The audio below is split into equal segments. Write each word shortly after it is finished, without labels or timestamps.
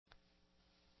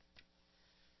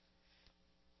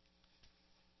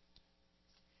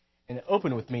And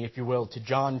open with me, if you will, to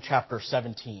John chapter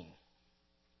 17.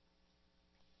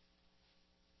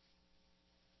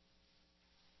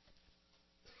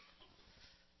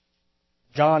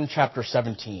 John chapter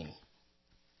 17.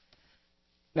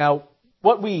 Now,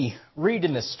 what we read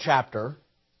in this chapter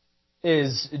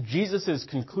is Jesus'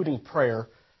 concluding prayer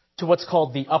to what's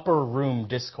called the Upper Room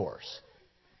Discourse.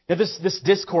 Now, this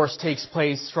discourse takes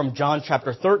place from John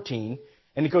chapter 13,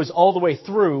 and it goes all the way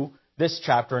through this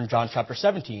chapter in John chapter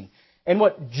 17. And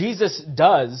what Jesus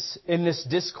does in this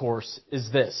discourse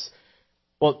is this.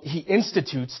 Well, he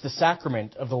institutes the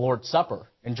sacrament of the Lord's Supper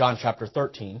in John chapter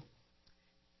 13.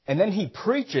 And then he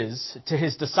preaches to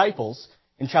his disciples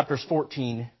in chapters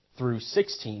 14 through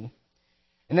 16.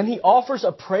 And then he offers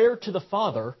a prayer to the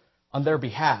Father on their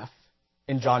behalf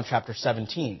in John chapter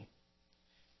 17.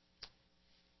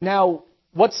 Now,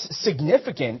 what's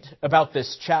significant about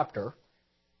this chapter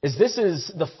is this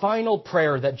is the final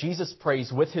prayer that Jesus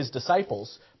prays with his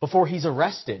disciples before he's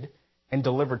arrested and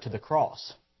delivered to the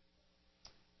cross.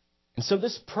 And so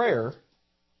this prayer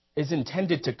is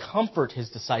intended to comfort his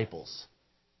disciples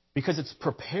because it's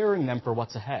preparing them for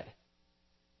what's ahead.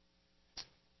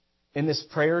 In this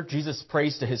prayer, Jesus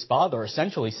prays to his Father,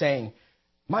 essentially saying,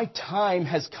 "My time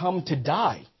has come to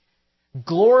die.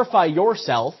 Glorify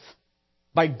yourself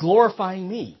by glorifying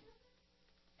me.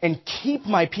 And keep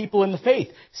my people in the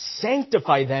faith.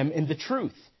 Sanctify them in the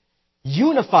truth.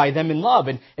 Unify them in love,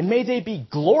 and may they be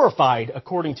glorified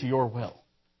according to your will."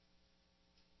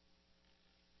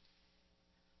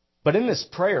 But in this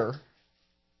prayer,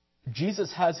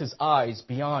 Jesus has his eyes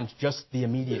beyond just the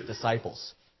immediate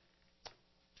disciples.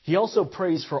 He also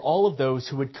prays for all of those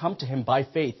who would come to him by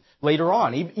faith later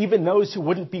on, even those who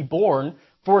wouldn't be born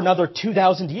for another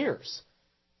 2,000 years.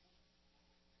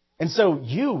 And so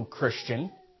you,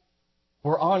 Christian,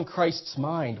 were on Christ's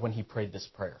mind when he prayed this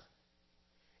prayer.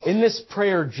 In this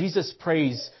prayer, Jesus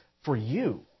prays for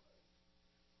you.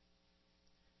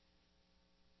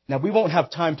 Now, we won't have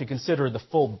time to consider the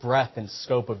full breadth and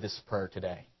scope of this prayer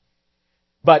today.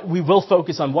 But we will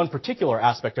focus on one particular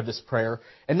aspect of this prayer,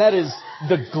 and that is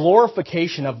the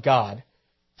glorification of God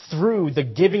through the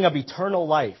giving of eternal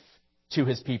life to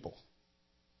his people.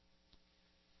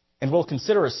 And we'll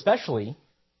consider especially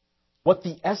what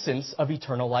the essence of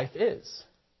eternal life is.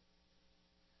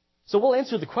 So we'll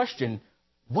answer the question,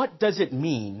 what does it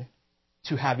mean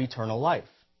to have eternal life?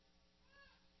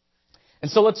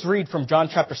 And so let's read from John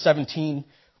chapter 17.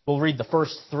 We'll read the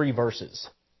first 3 verses.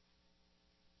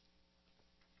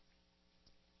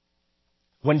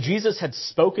 When Jesus had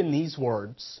spoken these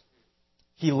words,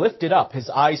 he lifted up his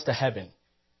eyes to heaven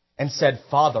and said,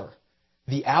 "Father,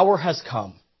 the hour has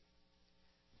come.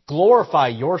 Glorify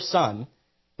your Son,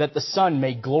 that the Son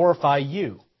may glorify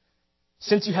you,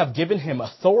 since you have given him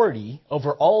authority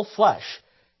over all flesh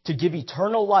to give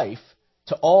eternal life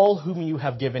to all whom you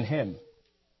have given him.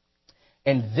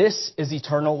 And this is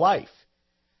eternal life,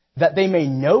 that they may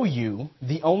know you,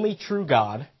 the only true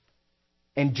God,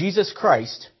 and Jesus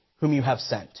Christ, whom you have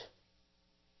sent."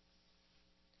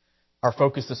 Our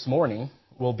focus this morning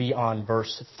will be on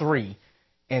verse 3,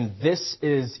 "And this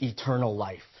is eternal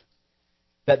life,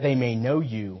 that they may know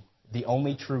you, the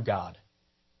only true God,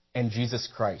 and Jesus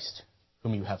Christ,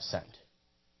 whom you have sent."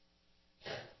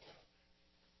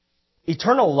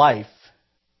 Eternal life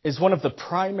is one of the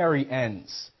primary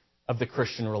ends of the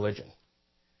Christian religion.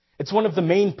 It's one of the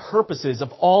main purposes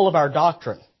of all of our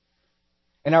doctrine.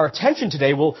 And our attention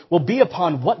today will be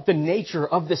upon what the nature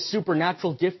of this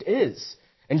supernatural gift is.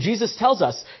 And Jesus tells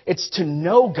us it's to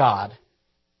know God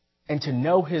and to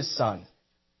know his Son,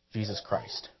 Jesus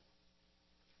Christ.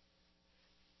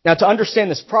 Now, to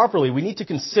understand this properly, we need to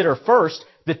consider first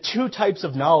the 2 types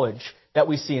of knowledge that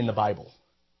we see in the Bible.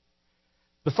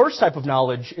 The first type of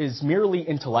knowledge is merely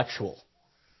intellectual.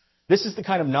 This is the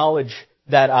kind of knowledge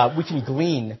that we can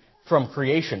glean from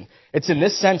creation. It's in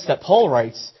this sense that Paul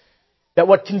writes that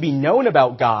what can be known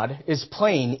about God is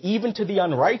plain even to the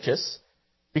unrighteous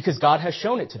because God has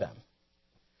shown it to them.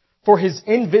 For his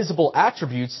invisible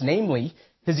attributes, namely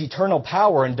his eternal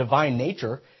power and divine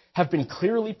nature, have been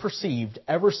clearly perceived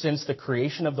ever since the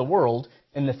creation of the world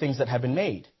and the things that have been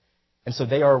made. And so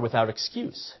they are without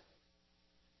excuse.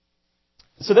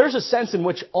 So there's a sense in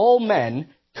which all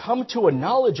men come to a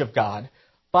knowledge of God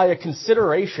by a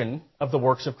consideration of the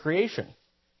works of creation.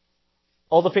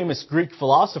 All the famous Greek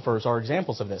philosophers are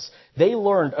examples of this. They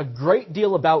learned a great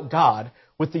deal about God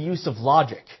with the use of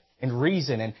logic and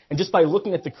reason and just by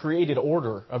looking at the created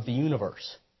order of the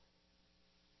universe.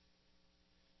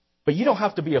 But you don't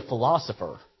have to be a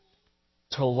philosopher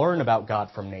to learn about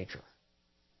God from nature.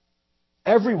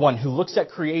 Everyone who looks at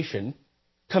creation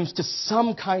comes to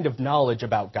some kind of knowledge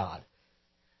about God.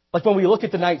 Like when we look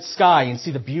at the night sky and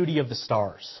see the beauty of the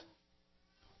stars.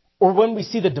 Or when we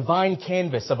see the divine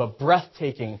canvas of a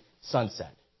breathtaking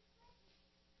sunset.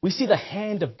 We see the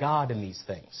hand of God in these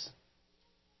things.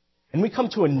 And we come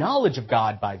to a knowledge of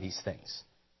God by these things.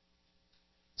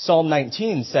 Psalm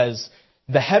 19 says,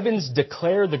 "The heavens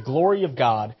declare the glory of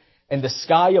God, and the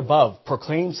sky above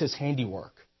proclaims his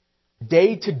handiwork.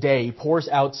 Day to day pours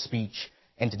out speech,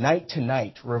 and night to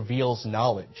night reveals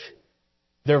knowledge.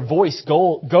 Their voice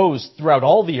goes throughout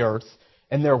all the earth,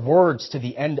 and their words to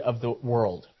the end of the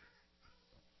world."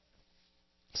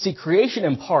 See, creation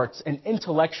imparts an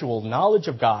intellectual knowledge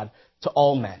of God to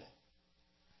all men.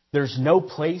 There's no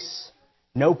place,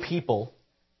 no people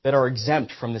that are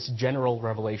exempt from this general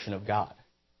revelation of God.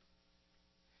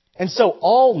 And so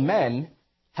all men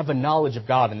have a knowledge of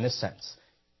God in this sense.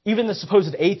 Even the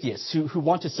supposed atheists who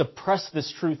want to suppress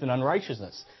this truth and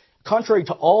unrighteousness, contrary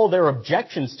to all their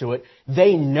objections to it,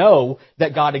 they know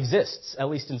that God exists, at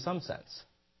least in some sense.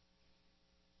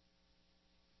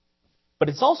 But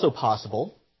it's also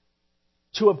possible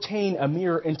to obtain a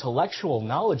mere intellectual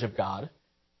knowledge of God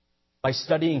by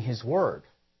studying His Word.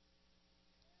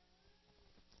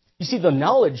 You see, the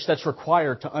knowledge that's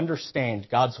required to understand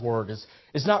God's Word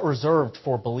is not reserved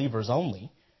for believers only.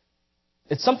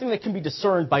 It's something that can be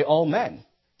discerned by all men,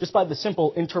 just by the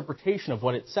simple interpretation of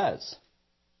what it says.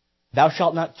 Thou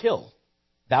shalt not kill.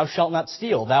 Thou shalt not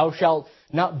steal. Thou shalt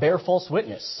not bear false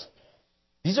witness.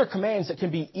 These are commands that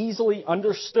can be easily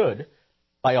understood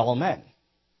by all men.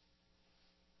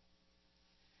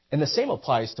 And the same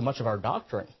applies to much of our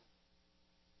doctrine.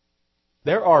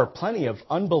 There are plenty of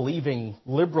unbelieving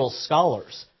liberal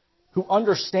scholars who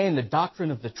understand the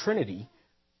doctrine of the Trinity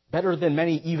better than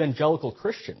many evangelical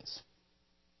Christians.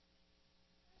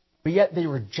 But yet they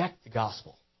reject the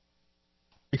gospel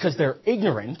because they're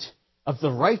ignorant of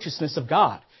the righteousness of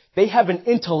God. They have an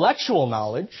intellectual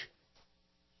knowledge,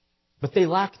 but they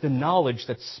lack the knowledge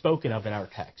that's spoken of in our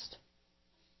text.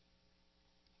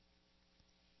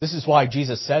 This is why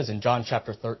Jesus says in John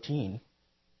chapter 13,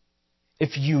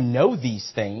 "If you know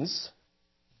these things,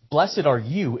 blessed are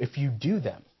you if you do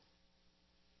them."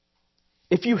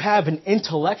 If you have an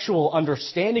intellectual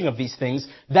understanding of these things,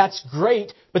 that's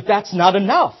great, but that's not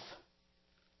enough.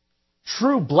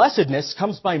 True blessedness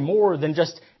comes by more than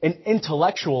just an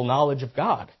intellectual knowledge of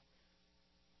God.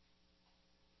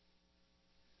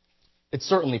 It's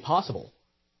certainly possible.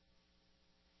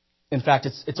 In fact,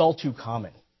 it's all too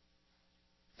common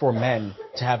for men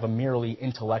to have a merely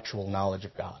intellectual knowledge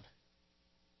of God.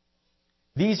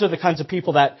 These are the kinds of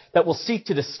people that will seek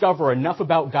to discover enough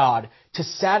about God to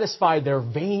satisfy their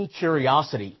vain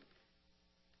curiosity,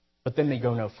 but then they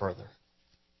go no further.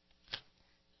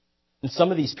 And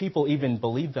some of these people even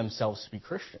believe themselves to be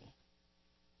Christian.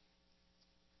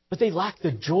 But they lack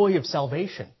the joy of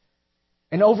salvation.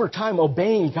 And over time,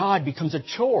 obeying God becomes a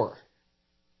chore.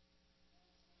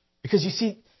 Because you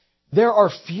see, there are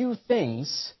few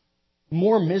things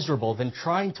more miserable than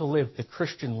trying to live the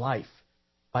Christian life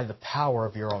by the power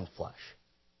of your own flesh.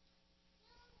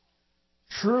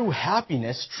 True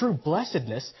happiness, true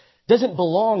blessedness, doesn't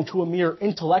belong to a mere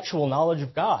intellectual knowledge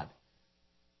of God.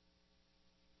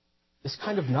 This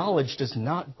kind of knowledge does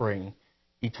not bring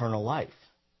eternal life.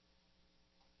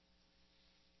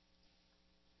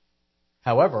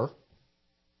 However,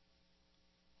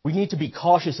 we need to be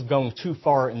cautious of going too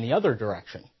far in the other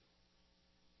direction.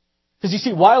 Because you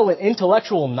see, while an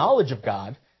intellectual knowledge of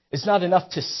God is not enough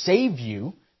to save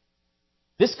you,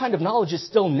 this kind of knowledge is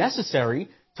still necessary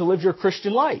to live your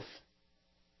Christian life.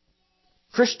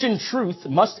 Christian truth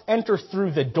must enter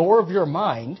through the door of your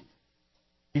mind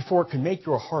before it can make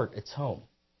your heart its home.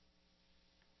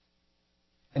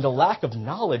 And a lack of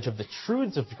knowledge of the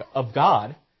truths of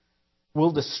God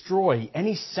will destroy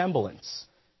any semblance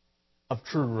of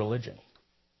true religion.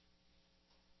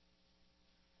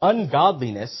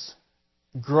 Ungodliness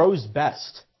grows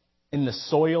best in the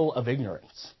soil of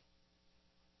ignorance.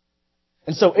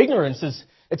 And so ignorance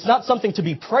it's not something to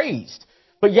be praised,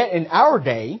 but yet in our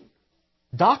day,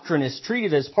 doctrine is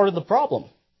treated as part of the problem.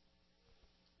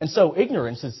 And so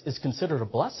ignorance is considered a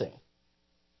blessing.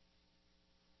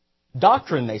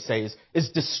 Doctrine, they say, is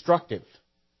destructive.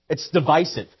 It's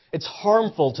divisive. It's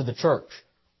harmful to the church.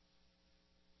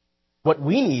 What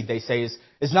we need, they say,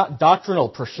 is not doctrinal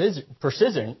precision,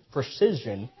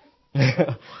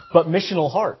 but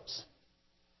missional hearts.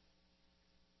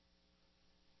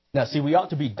 Now, see, we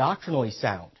ought to be doctrinally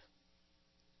sound,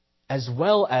 as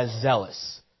well as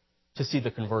zealous to see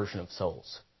the conversion of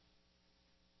souls.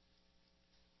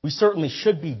 We certainly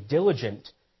should be diligent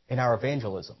in our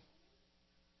evangelism,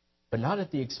 but not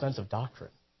at the expense of doctrine.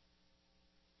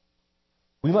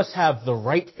 We must have the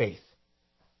right faith,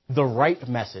 the right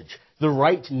message, the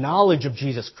right knowledge of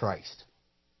Jesus Christ.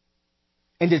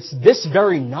 And it's this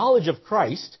very knowledge of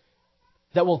Christ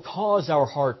that will cause our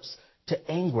hearts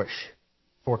to anguish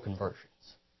for conversions.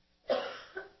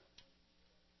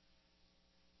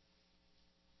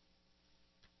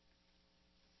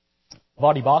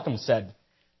 Voddie Baucham said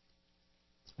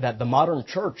that the modern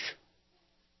church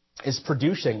is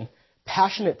producing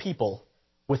passionate people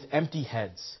with empty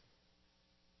heads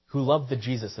who love the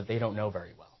Jesus that they don't know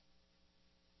very well.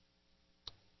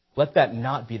 Let that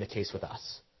not be the case with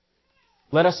us.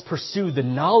 Let us pursue the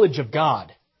knowledge of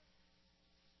God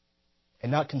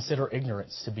and not consider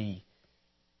ignorance to be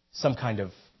some kind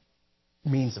of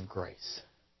means of grace.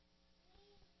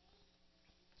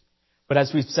 But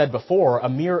as we've said before, a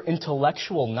mere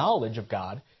intellectual knowledge of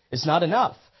God is not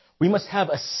enough. We must have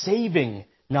a saving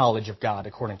knowledge of God,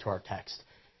 according to our text.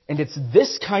 And it's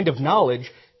this kind of knowledge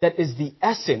that is the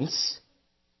essence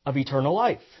of eternal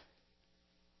life.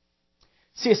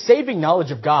 See, a saving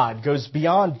knowledge of God goes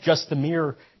beyond just the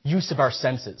mere use of our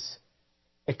senses.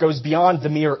 It goes beyond the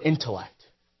mere intellect.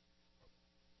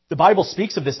 The Bible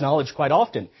speaks of this knowledge quite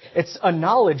often. It's a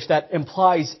knowledge that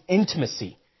implies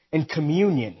intimacy and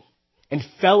communion and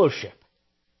fellowship.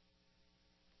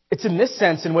 It's in this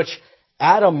sense in which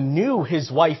Adam knew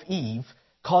his wife Eve,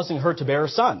 causing her to bear a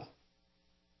son.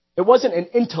 It wasn't an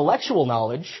intellectual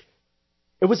knowledge.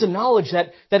 It was a knowledge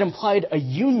that implied a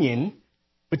union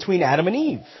between Adam and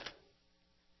Eve.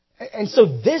 And so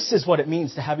this is what it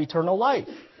means to have eternal life.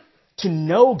 To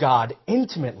know God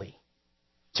intimately,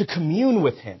 to commune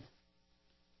with Him,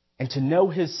 and to know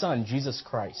His Son, Jesus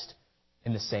Christ,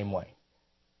 in the same way.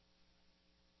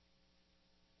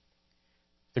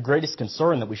 The greatest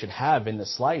concern that we should have in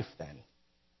this life, then,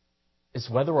 is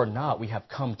whether or not we have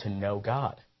come to know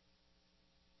God.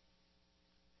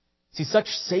 See, such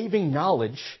saving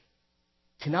knowledge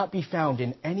cannot be found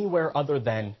in anywhere other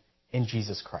than in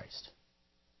Jesus Christ.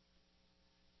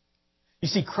 You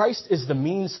see, Christ is the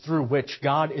means through which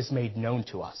God is made known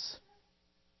to us.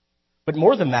 But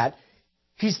more than that,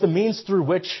 He's the means through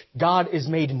which God is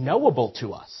made knowable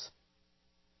to us.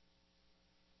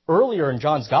 Earlier in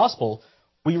John's Gospel,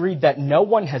 we read that no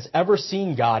one has ever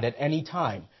seen God at any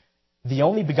time. The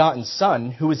only begotten Son,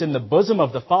 who is in the bosom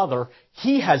of the Father,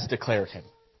 He has declared Him.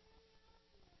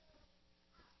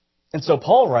 And so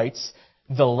Paul writes,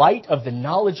 the light of the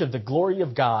knowledge of the glory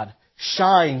of God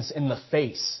shines in the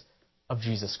face of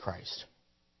Jesus Christ.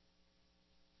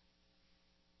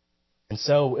 And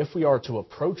so if we are to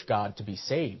approach God to be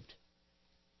saved,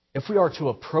 if we are to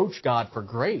approach God for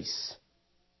grace,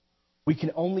 we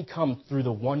can only come through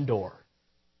the one door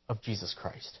of Jesus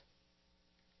Christ.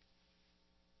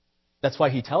 That's why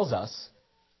He tells us,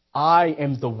 I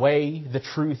am the way, the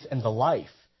truth, and the life.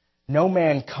 No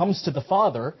man comes to the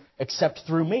Father except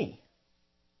through me.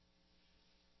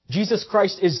 Jesus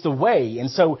Christ is the way, and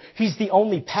so He's the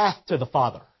only path to the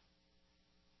Father.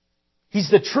 He's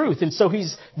the truth, and so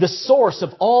He's the source of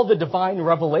all the divine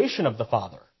revelation of the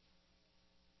Father.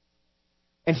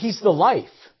 And He's the life.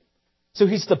 So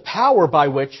He's the power by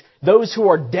which those who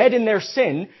are dead in their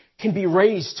sin can be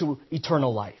raised to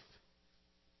eternal life.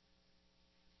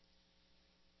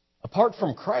 Apart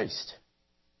from Christ,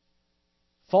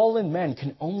 fallen men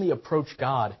can only approach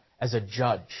God as a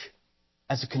judge,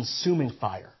 as a consuming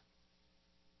fire.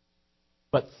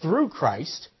 But through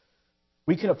Christ,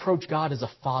 we can approach God as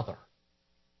a father,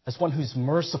 as one who's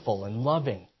merciful and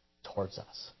loving towards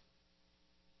us.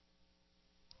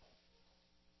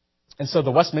 And so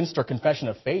the Westminster Confession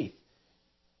of Faith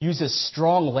uses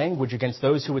strong language against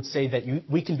those who would say that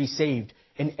we can be saved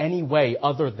in any way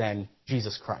other than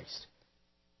Jesus Christ.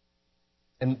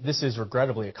 And this is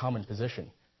regrettably a common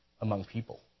position among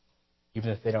people,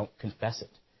 even if they don't confess it.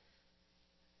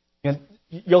 And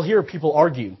you'll hear people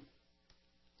argue,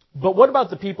 but what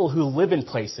about the people who live in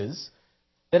places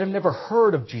that have never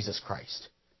heard of Jesus Christ?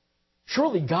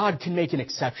 Surely God can make an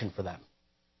exception for them.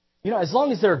 You know, as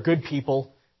long as they're good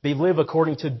people, they live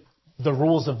according to the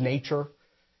rules of nature,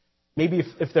 maybe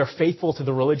if they're faithful to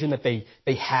the religion that they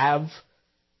have.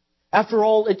 After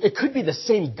all, it could be the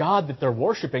same God that they're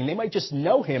worshiping. They might just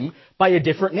know Him by a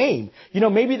different name. You know,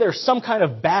 maybe there's some kind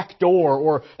of back door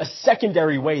or a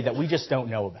secondary way that we just don't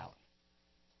know about.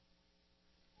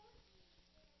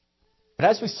 But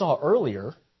as we saw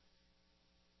earlier,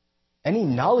 any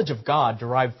knowledge of God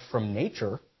derived from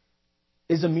nature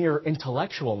is a mere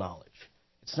intellectual knowledge.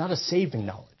 It's not a saving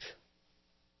knowledge.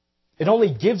 It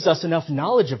only gives us enough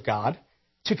knowledge of God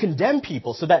to condemn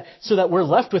people so that we're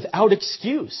left without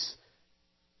excuse.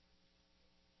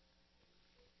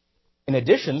 In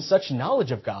addition, such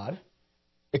knowledge of God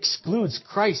excludes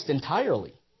Christ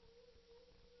entirely.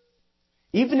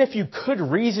 even if you could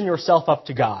reason yourself up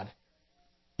to God,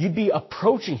 you'd be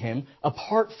approaching him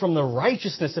apart from the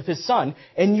righteousness of his Son,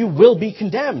 and you will be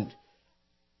condemned.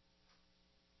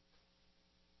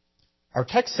 Our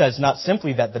text says not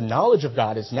simply that the knowledge of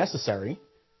God is necessary,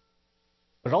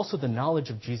 but also the knowledge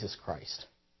of Jesus Christ.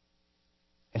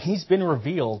 And he's been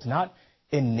revealed not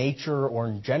in nature or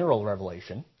in general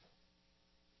revelation,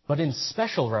 but in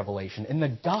special revelation, in the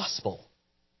gospel.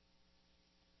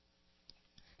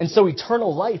 And so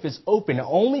eternal life is open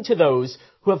only to those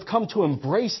who have come to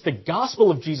embrace the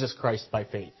gospel of Jesus Christ by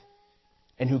faith,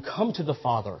 and who come to the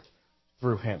Father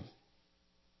through him.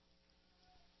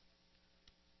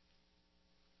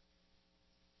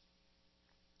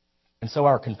 And so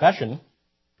our confession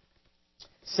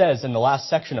says in the last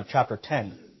section of chapter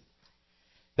 10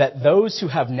 that those who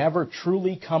have never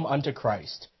truly come unto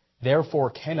Christ therefore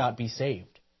cannot be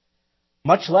saved.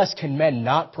 Much less can men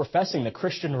not professing the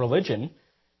Christian religion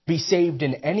be saved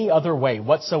in any other way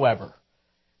whatsoever,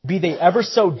 be they ever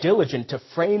so diligent to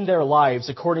frame their lives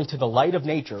according to the light of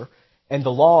nature and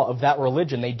the law of that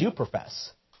religion they do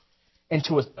profess. And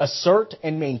to assert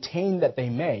and maintain that they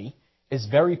may is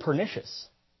very pernicious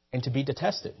and to be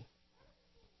detested.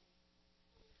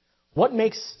 What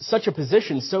makes such a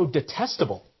position so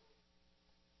detestable?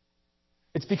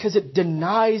 It's because it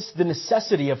denies the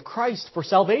necessity of Christ for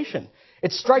salvation.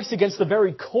 It strikes against the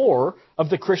very core of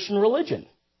the Christian religion.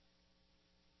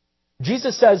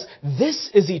 Jesus says, this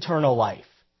is eternal life,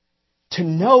 to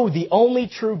know the only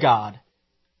true God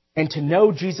and to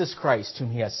know Jesus Christ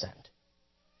whom he has sent.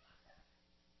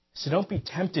 So don't be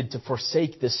tempted to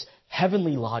forsake this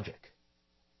heavenly logic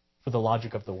for the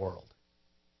logic of the world.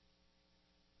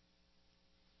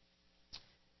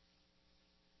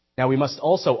 Now we must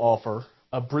also offer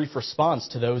a brief response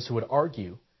to those who would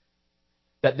argue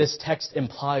that this text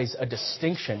implies a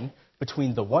distinction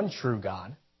between the one true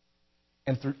God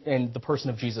and the person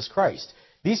of Jesus Christ.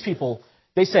 These people,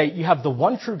 they say you have the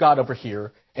one true God over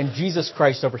here and Jesus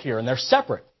Christ over here, and they're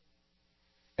separate.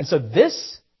 And so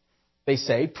this, they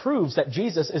say, proves that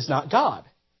Jesus is not God.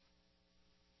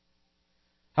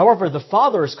 However, the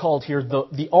Father is called here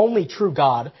the only true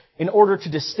God in order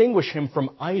to distinguish him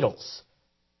from idols,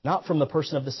 not from the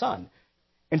person of the Son.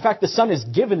 In fact, the Son is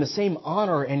given the same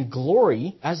honor and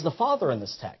glory as the Father in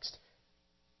this text.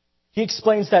 He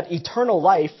explains that eternal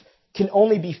life can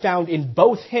only be found in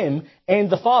both him and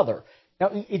the Father. Now,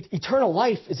 eternal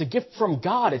life is a gift from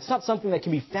God. It's not something that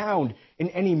can be found in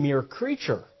any mere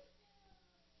creature.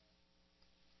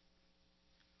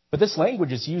 But this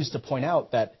language is used to point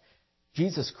out that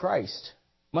Jesus Christ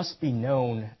must be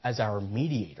known as our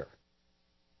mediator.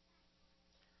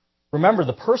 Remember,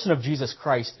 the person of Jesus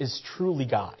Christ is truly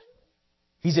God.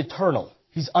 He's eternal.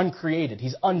 He's uncreated.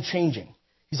 He's unchanging.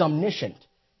 He's omniscient.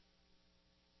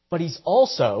 But he's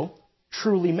also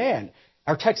truly man.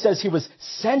 Our text says he was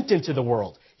sent into the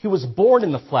world. He was born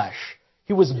in the flesh.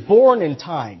 He was born in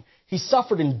time. He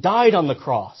suffered and died on the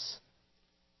cross.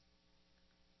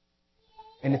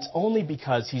 And it's only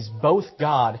because he's both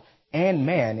God and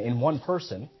man in one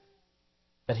person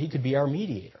that he could be our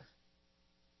mediator.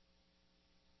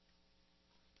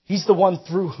 He's the one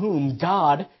through whom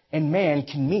God and man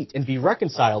can meet and be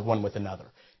reconciled one with another.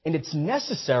 And it's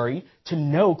necessary to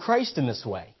know Christ in this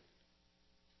way.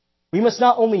 We must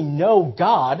not only know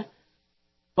God,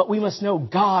 but we must know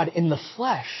God in the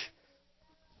flesh.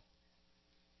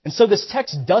 And so this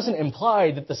text doesn't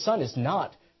imply that the Son is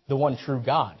not the one true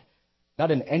God,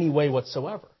 not in any way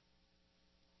whatsoever.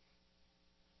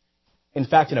 In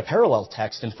fact, in a parallel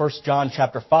text in 1 John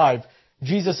chapter 5,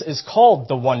 Jesus is called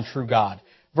the one true God.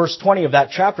 Verse 20 of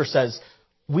that chapter says,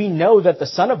 "We know that the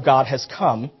Son of God has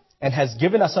come and has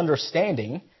given us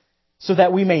understanding so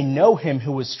that we may know him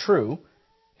who is true,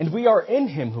 and we are in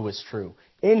him who is true,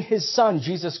 in his Son,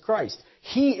 Jesus Christ.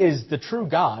 He is the true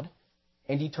God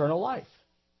and eternal life."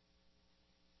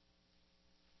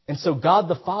 And so God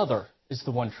the Father is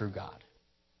the one true God.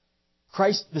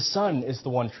 Christ the Son is the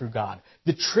one true God.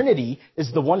 The Trinity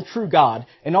is the one true God,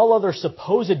 and all other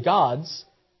supposed gods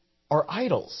are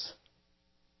idols.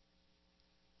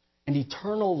 And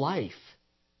eternal life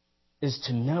is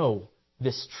to know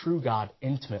this true God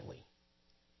intimately,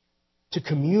 to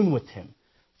commune with him,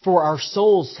 for our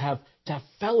souls to have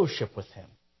fellowship with him.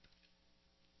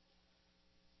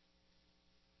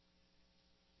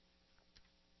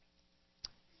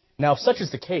 Now, if such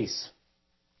is the case,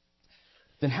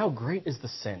 then how great is the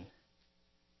sin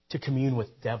to commune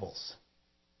with devils,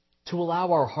 to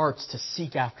allow our hearts to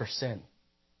seek after sin?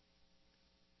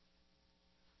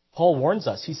 Paul warns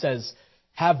us. He says,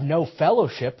 "Have no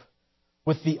fellowship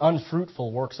with the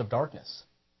unfruitful works of darkness."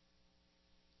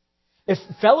 If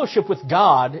fellowship with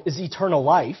God is eternal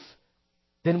life,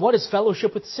 then what is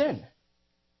fellowship with sin?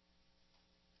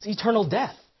 It's eternal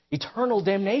death, eternal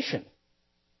damnation.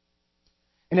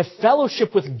 And if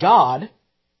fellowship with God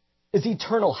is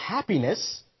eternal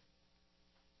happiness,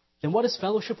 then what is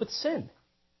fellowship with sin?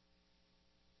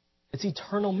 It's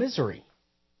eternal misery.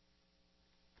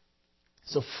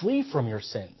 So flee from your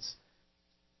sins,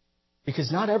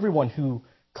 because not everyone who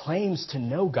claims to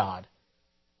know God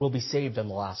will be saved on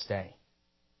the last day.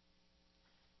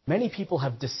 Many people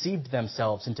have deceived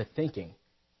themselves into thinking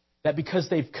that because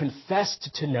they've confessed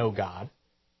to know God,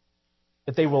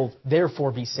 that they will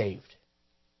therefore be saved.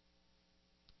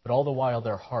 But all the while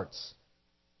their hearts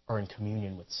are in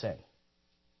communion with sin.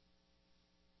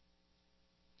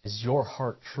 Is your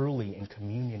heart truly in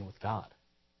communion with God?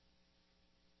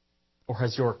 Or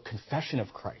has your confession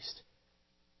of Christ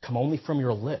come only from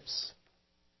your lips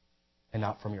and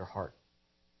not from your heart?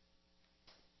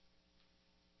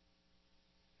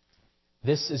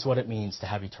 This is what it means to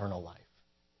have eternal life.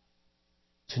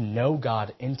 To know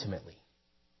God intimately,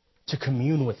 to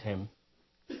commune with Him,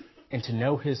 and to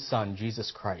know His Son,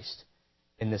 Jesus Christ,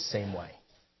 in this same way.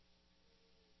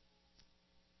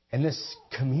 And this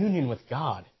communion with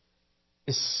God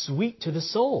is sweet to the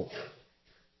soul.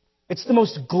 It's the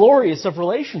most glorious of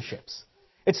relationships.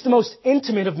 It's the most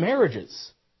intimate of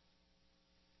marriages.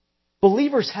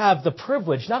 Believers have the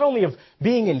privilege not only of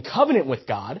being in covenant with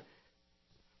God,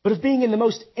 but of being in the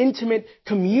most intimate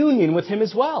communion with Him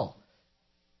as well.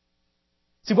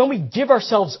 See, when we give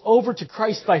ourselves over to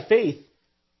Christ by faith,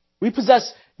 we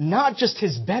possess not just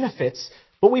His benefits,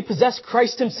 but we possess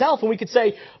Christ Himself. And we could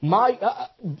say,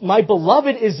 my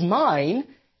beloved is mine,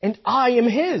 and I am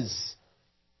His.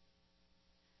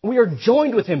 We are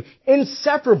joined with Him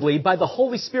inseparably by the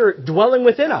Holy Spirit dwelling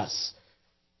within us.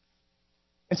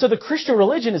 And so the Christian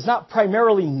religion is not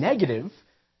primarily negative,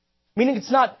 meaning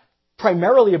it's not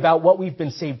primarily about what we've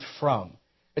been saved from.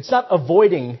 It's not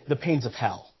avoiding the pains of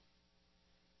hell.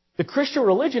 The Christian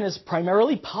religion is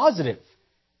primarily positive.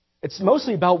 It's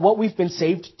mostly about what we've been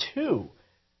saved to.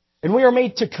 And we are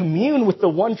made to commune with the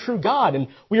one true God, and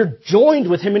we are joined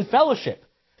with Him in fellowship.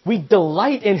 We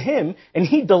delight in Him, and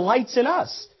He delights in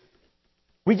us.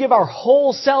 We give our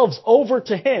whole selves over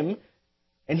to Him,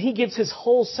 and He gives His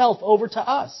whole self over to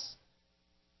us.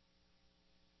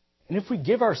 And if we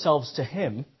give ourselves to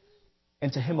Him,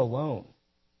 and to Him alone,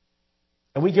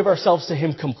 and we give ourselves to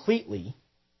Him completely,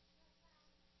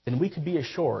 then we could be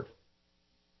assured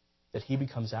that He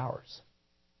becomes ours.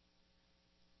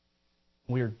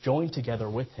 We are joined together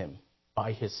with Him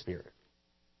by His Spirit,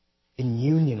 in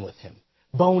union with Him,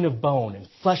 bone of bone and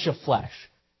flesh of flesh.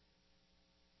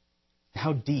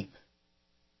 How deep,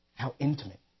 how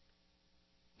intimate,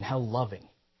 and how loving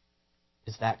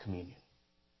is that communion?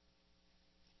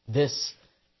 This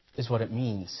is what it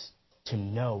means to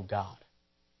know God.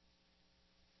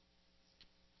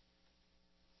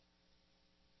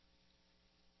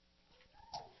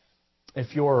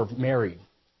 If you're married,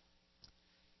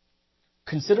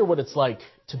 consider what it's like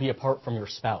to be apart from your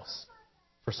spouse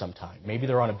for some time. Maybe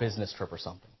they're on a business trip or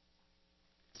something.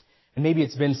 And maybe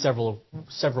it's been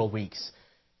several weeks.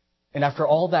 And after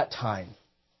all that time,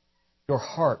 your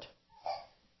heart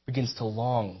begins to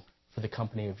long for the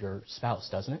company of your spouse,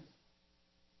 doesn't it?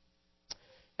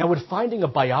 Now, would finding a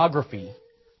biography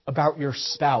about your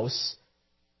spouse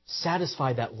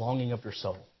satisfy that longing of your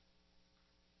soul?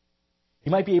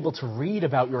 You might be able to read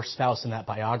about your spouse in that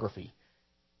biography,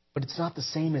 but it's not the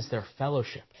same as their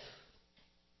fellowship.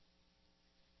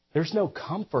 There's no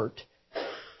comfort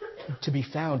to be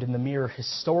found in the mere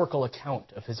historical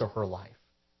account of his or her life.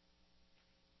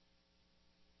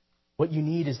 What you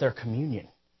need is their communion,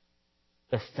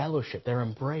 their fellowship, their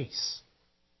embrace.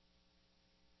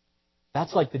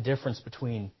 That's like the difference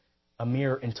between a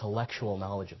mere intellectual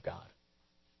knowledge of God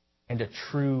and a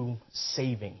true,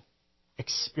 saving,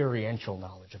 experiential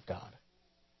knowledge of God.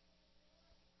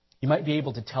 You might be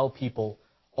able to tell people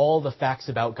all the facts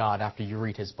about God after you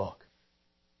read His book.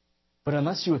 But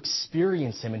unless you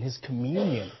experience Him in His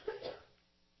communion,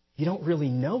 you don't really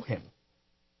know Him.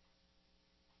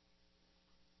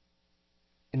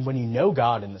 And when you know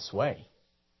God in this way,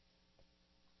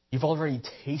 you've already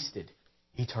tasted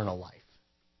eternal life.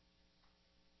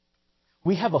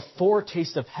 We have a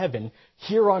foretaste of heaven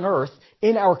here on earth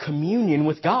in our communion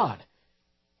with God.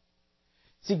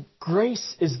 See,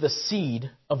 grace is the seed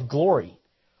of glory.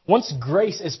 Once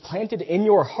grace is planted in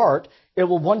your heart, it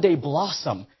will one day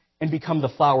blossom and become the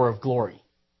flower of glory.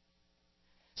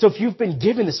 So if you've been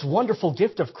given this wonderful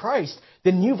gift of Christ,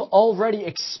 then you've already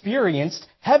experienced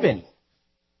heaven.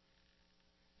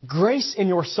 Grace in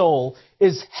your soul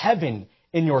is heaven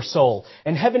in your soul.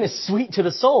 And heaven is sweet to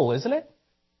the soul, isn't it?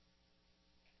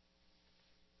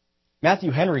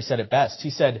 Matthew Henry said it best. He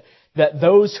said that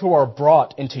those who are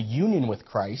brought into union with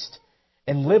Christ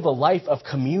and live a life of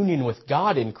communion with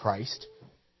God in Christ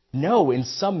know in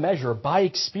some measure by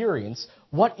experience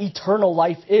what eternal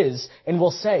life is and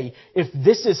will say, if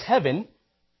this is heaven,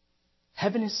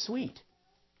 heaven is sweet.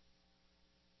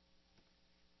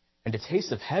 And a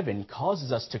taste of heaven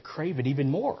causes us to crave it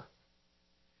even more.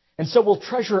 And so we'll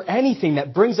treasure anything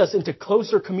that brings us into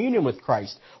closer communion with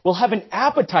Christ. We'll have an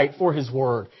appetite for His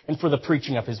Word and for the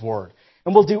preaching of His Word.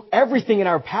 And we'll do everything in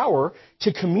our power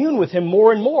to commune with Him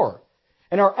more and more.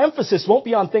 And our emphasis won't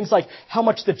be on things like how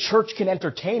much the church can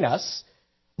entertain us,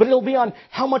 but it'll be on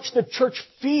how much the church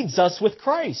feeds us with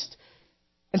Christ.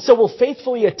 And so we'll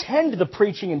faithfully attend the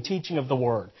preaching and teaching of the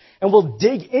Word. And we'll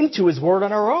dig into His Word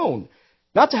on our own.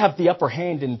 Not to have the upper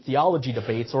hand in theology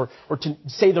debates or to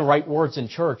say the right words in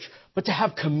church, but to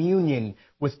have communion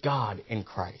with God in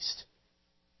Christ.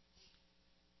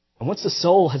 And once the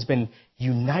soul has been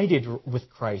united with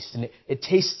Christ and it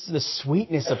tastes the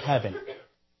sweetness of heaven,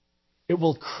 it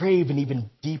will crave an even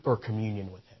deeper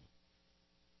communion with Him.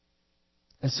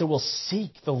 And so we'll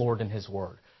seek the Lord in His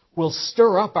Word. We'll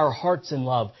stir up our hearts in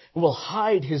love, and we'll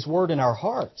hide His Word in our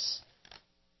hearts.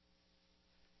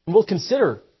 And we'll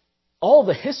consider all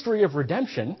the history of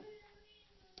redemption, and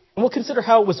we'll consider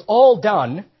how it was all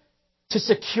done to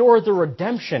secure the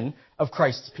redemption of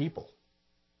Christ's people.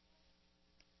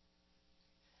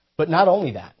 But not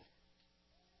only that.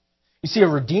 You see, a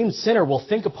redeemed sinner will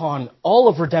think upon all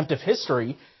of redemptive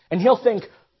history, and he'll think,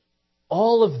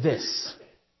 all of this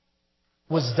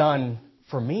was done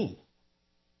for me.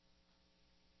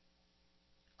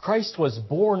 Christ was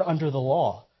born under the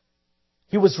law.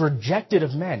 He was rejected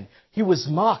of men. He was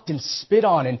mocked and spit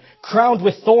on and crowned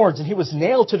with thorns, and He was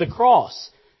nailed to the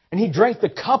cross. And He drank the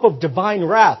cup of divine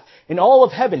wrath, and all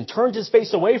of heaven turned His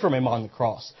face away from Him on the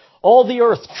cross. All the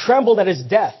earth trembled at His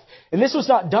death. And this was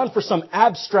not done for some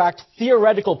abstract,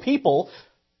 theoretical people,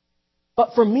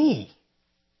 but for me.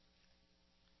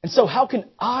 And so how can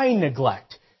I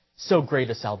neglect so great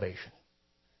a salvation?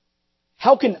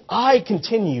 How can I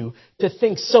continue to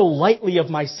think so lightly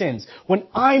of my sins when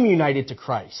I'm united to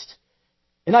Christ?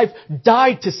 And I've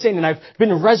died to sin and I've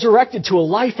been resurrected to a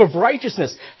life of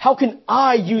righteousness. How can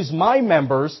I use my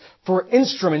members for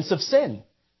instruments of sin?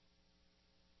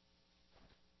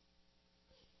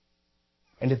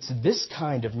 And it's this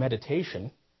kind of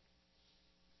meditation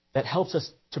that helps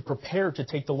us to prepare to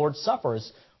take the Lord's Supper,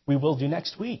 as we will do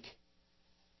next week.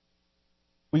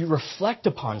 We reflect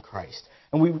upon Christ,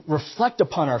 and we reflect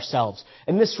upon ourselves.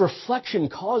 And this reflection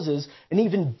causes an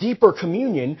even deeper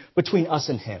communion between us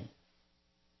and Him.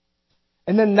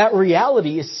 And then that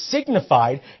reality is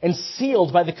signified and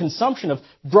sealed by the consumption of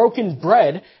broken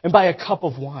bread and by a cup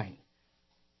of wine.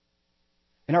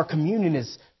 And our communion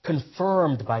is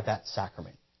confirmed by that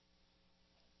sacrament.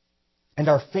 And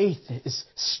our faith is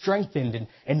strengthened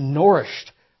and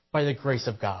nourished by the grace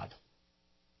of God.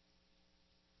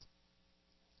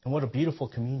 And what a beautiful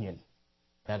communion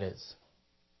that is.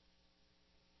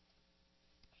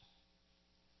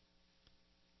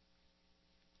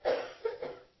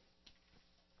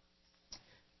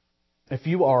 If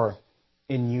you are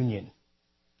in union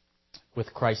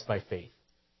with Christ by faith,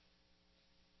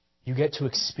 you get to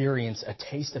experience a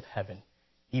taste of heaven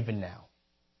even now.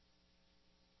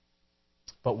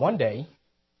 But one day,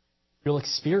 you'll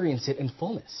experience it in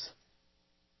fullness.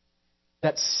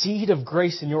 That seed of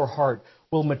grace in your heart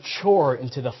will mature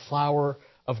into the flower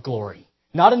of glory.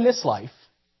 Not in this life,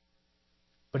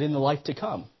 but in the life to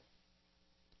come.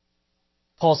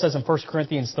 Paul says in 1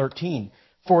 Corinthians 13,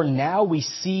 "For now we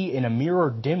see in a mirror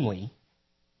dimly,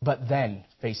 but then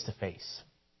face to face.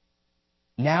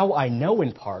 Now I know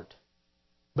in part,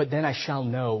 but then I shall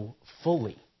know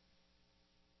fully."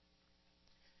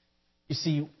 You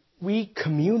see, we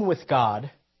commune with God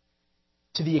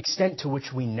to the extent to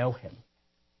which we know Him.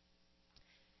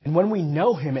 And when we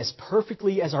know Him as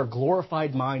perfectly as our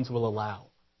glorified minds will allow,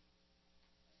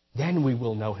 then we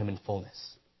will know Him in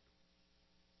fullness.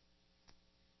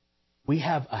 We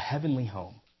have a heavenly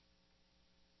home.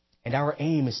 And our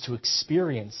aim is to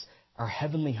experience our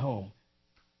heavenly home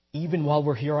even while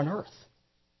we're here on earth.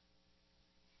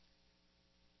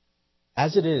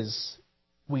 As it is,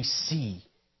 we see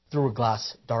through a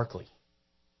glass darkly.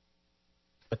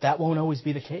 But that won't always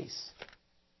be the case.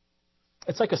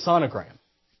 It's like a sonogram.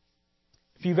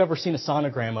 If you've ever seen a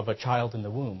sonogram of a child in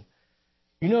the womb,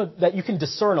 you know that you can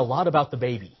discern a lot about the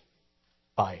baby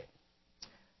by it.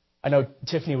 I know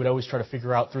Tiffany would always try to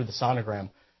figure out through the sonogram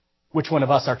which one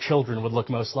of us, our children, would look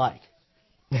most like.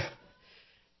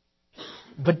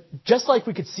 But just like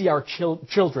we could see our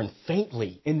children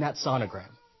faintly in that sonogram,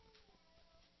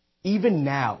 even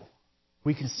now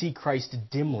we can see Christ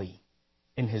dimly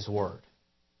in His Word.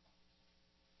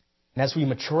 And as we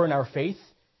mature in our faith,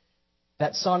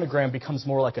 that sonogram becomes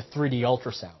more like a 3D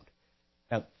ultrasound.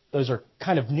 Now, those are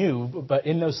kind of new, but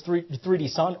in those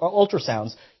 3D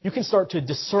ultrasounds, you can start to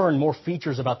discern more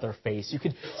features about their face. You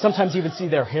could sometimes even see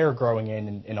their hair growing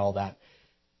in and all that.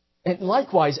 And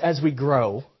likewise, as we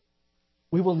grow,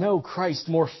 we will know Christ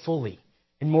more fully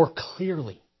and more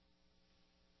clearly.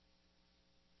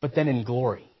 But then in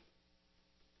glory,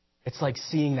 it's like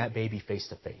seeing that baby face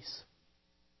to face,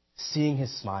 seeing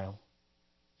his smile,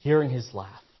 hearing his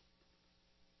laugh,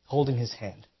 holding his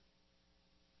hand.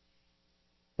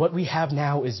 What we have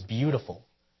now is beautiful,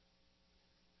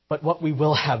 but what we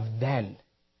will have then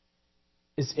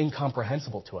is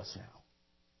incomprehensible to us now.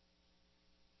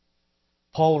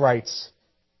 Paul writes,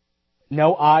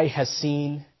 "No eye has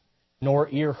seen, nor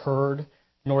ear heard,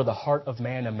 nor the heart of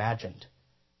man imagined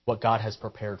what God has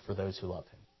prepared for those who love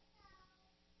Him."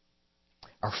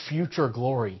 Our future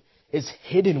glory is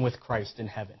hidden with Christ in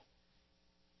heaven.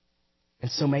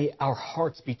 And so may our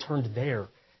hearts be turned there,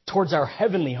 towards our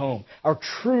heavenly home, our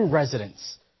true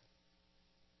residence,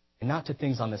 and not to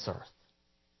things on this earth.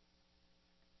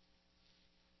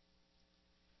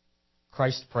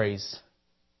 Christ prays,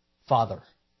 "Father,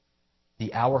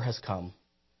 the hour has come.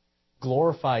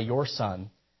 Glorify your Son,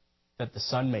 that the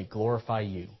Son may glorify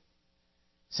you,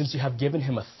 since you have given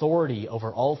him authority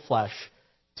over all flesh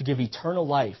to give eternal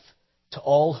life to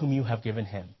all whom you have given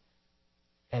him.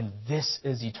 And this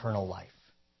is eternal life,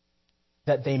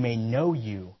 that they may know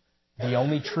you, the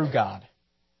only true God,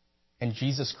 and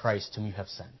Jesus Christ whom you have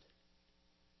sent."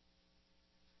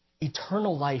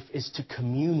 Eternal life is to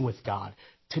commune with God,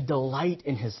 to delight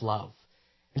in His love,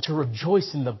 and to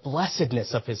rejoice in the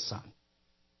blessedness of His Son.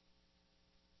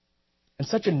 And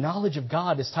such a knowledge of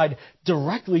God is tied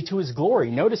directly to His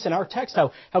glory. Notice in our text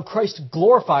how Christ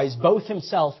glorifies both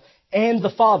Himself and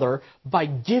the Father by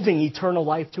giving eternal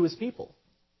life to His people.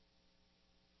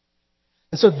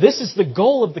 And so this is the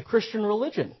goal of the Christian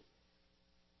religion,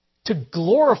 to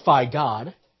glorify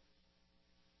God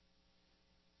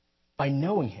by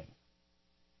knowing Him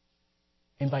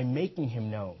and by making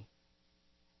Him known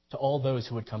to all those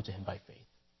who would come to Him by faith.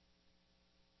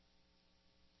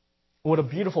 What a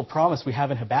beautiful promise we have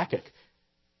in Habakkuk.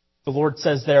 The Lord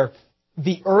says there,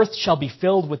 "The earth shall be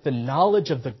filled with the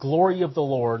knowledge of the glory of the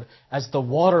Lord as the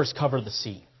waters cover the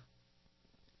sea."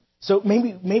 So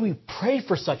may we pray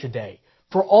for such a day,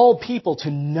 for all people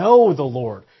to know the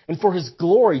Lord and for His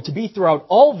glory to be throughout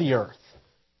all the earth.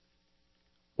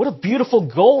 What a beautiful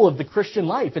goal of the Christian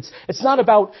life. It's not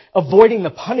about avoiding the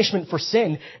punishment for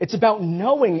sin. It's about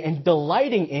knowing and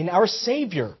delighting in our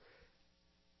Savior.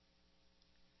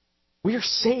 We are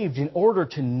saved in order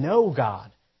to know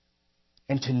God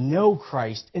and to know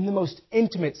Christ in the most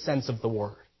intimate sense of the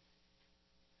word,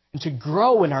 and to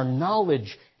grow in our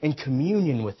knowledge and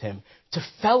communion with Him, to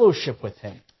fellowship with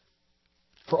Him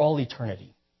for all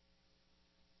eternity.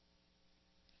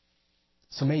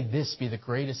 So may this be the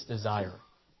greatest desire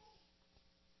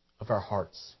of our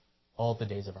hearts all the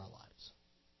days of our lives.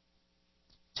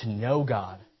 To know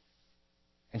God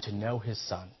and to know His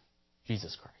Son,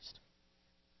 Jesus Christ.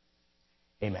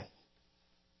 Amen.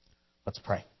 Let's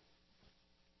pray.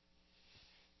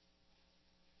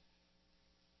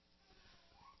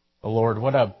 Oh Lord,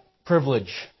 what a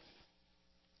privilege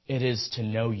it is to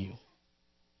know You,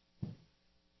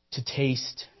 to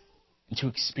taste and to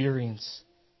experience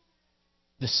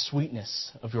the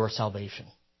sweetness of Your salvation.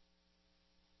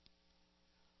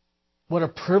 What a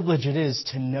privilege it is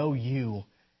to know You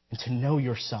and to know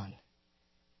Your Son,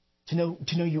 to know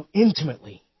You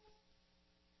intimately,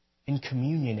 in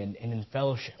communion and in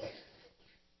fellowship.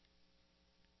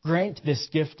 Grant this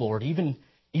gift, Lord, even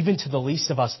to the least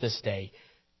of us this day.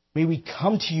 May we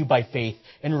come to You by faith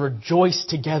and rejoice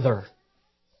together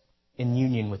in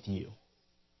union with You.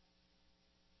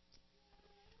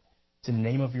 It's in the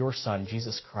name of Your Son,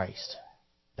 Jesus Christ,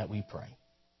 that we pray.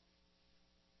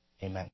 Amen.